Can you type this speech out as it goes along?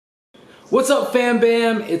What's up, fam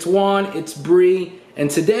bam? It's Juan, it's Bree, and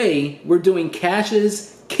today we're doing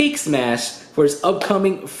Cash's Cake Smash for his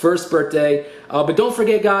upcoming first birthday. But don't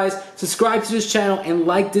forget, guys, subscribe to this channel and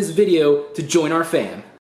like this video to join our fam.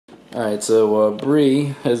 Alright, so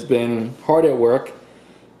Bree has been hard at work.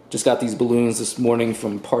 Just got these balloons this morning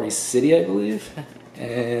from Party City, I believe.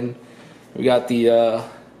 And we got the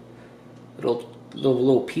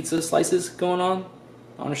little pizza slices going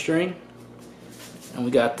on a string. And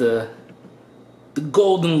we got the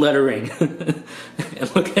golden lettering.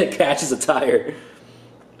 And look at Cash's attire.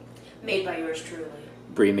 Made by yours truly.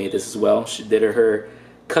 Bree made this as well. She did her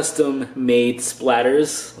custom made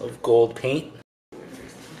splatters of gold paint.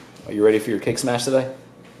 Are you ready for your cake smash today?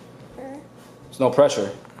 There's no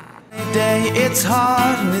pressure. Day it's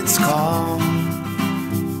hard and it's calm.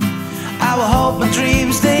 I will hope my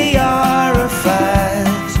dreams they are a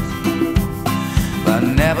fact, but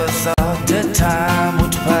I never thought that time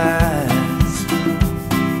would pass.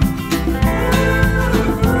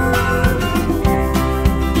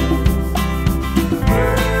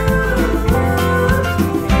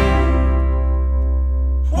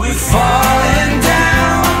 We're falling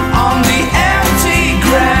down on the empty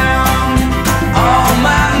ground. All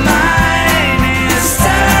my mind is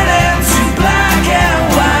turning to black and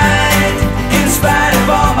white. In spite of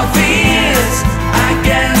all my fears, I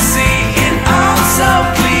can see it all so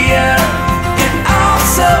clear. It all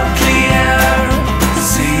so clear.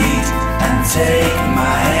 See and take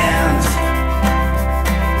my hand.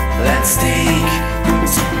 Let's take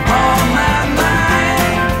all my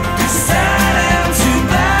mind is turning to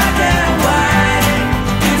black and white.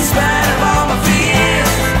 In spite of all my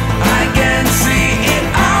fears, I can see it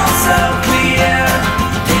all so clear.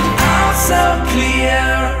 It all so clear.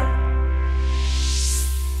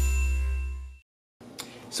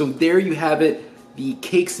 So there you have it. The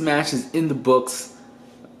cake smash is in the books.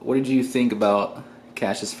 What did you think about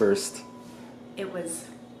Cash's first? It was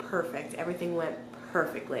perfect. Everything went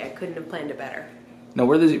perfectly. I couldn't have planned it better. Now,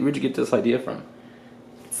 where'd you get this idea from?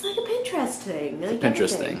 It's like a Pinterest thing. Like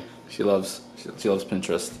Pinterest everything. thing. She loves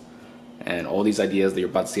Pinterest, and all these ideas that you're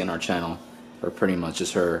about to see on our channel are pretty much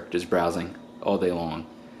just her just browsing all day long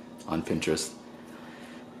on Pinterest.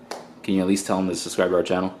 Can you at least tell them to subscribe to our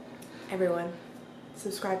channel? Everyone,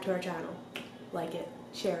 subscribe to our channel. Like it.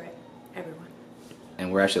 Share it. Everyone. And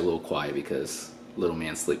we're actually a little quiet because little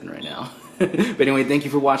man's sleeping right now. But anyway, thank you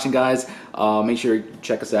for watching, guys. Make sure you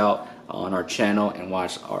check us out on our channel and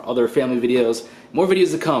watch our other family videos. More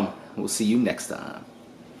videos to come. We'll see you next time.